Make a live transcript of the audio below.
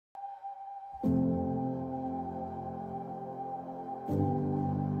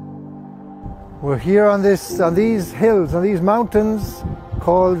We're here on these hills, on these mountains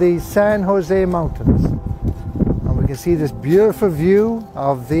called the San Jose Mountains. And we can see this beautiful view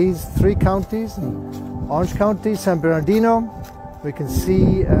of these three counties, Orange County, San Bernardino. We can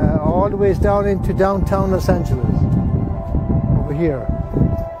see all the ways down into downtown Los Angeles, over here.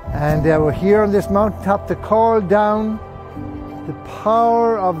 And we're here on this mountaintop to call down the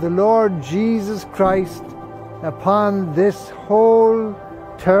power of the Lord Jesus Christ upon this whole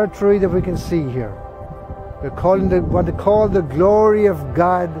territory that we can see here. We're want to call the glory of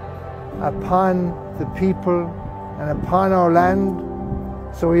God upon the people and upon our land,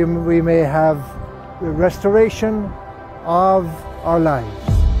 so we may have the restoration of our lives.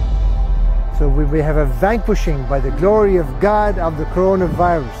 So we may have a vanquishing by the glory of God of the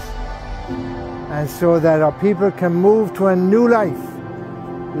coronavirus, and so that our people can move to a new life,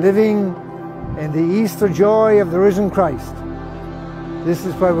 living in the Easter joy of the risen Christ. This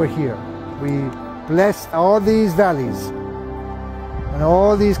is why we're here. We bless all these valleys and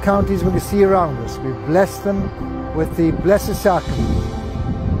all these counties we can see around us. We bless them with the Blessed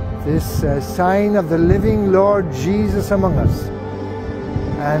Sacrament, this sign of the living Lord Jesus among us.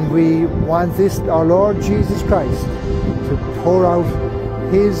 And we want this, our Lord Jesus Christ, to pour out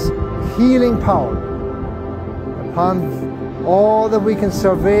His healing power upon all that we can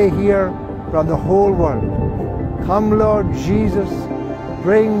survey here from the whole world. Come, Lord Jesus,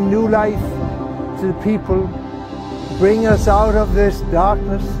 bring new life to the people. Bring us out of this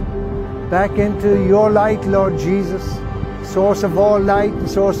darkness, back into your light, Lord Jesus, source of all light and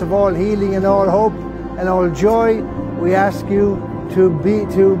source of all healing and all hope and all joy. We ask you to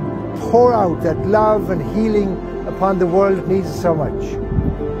pour out that love and healing upon the world that needs it so much.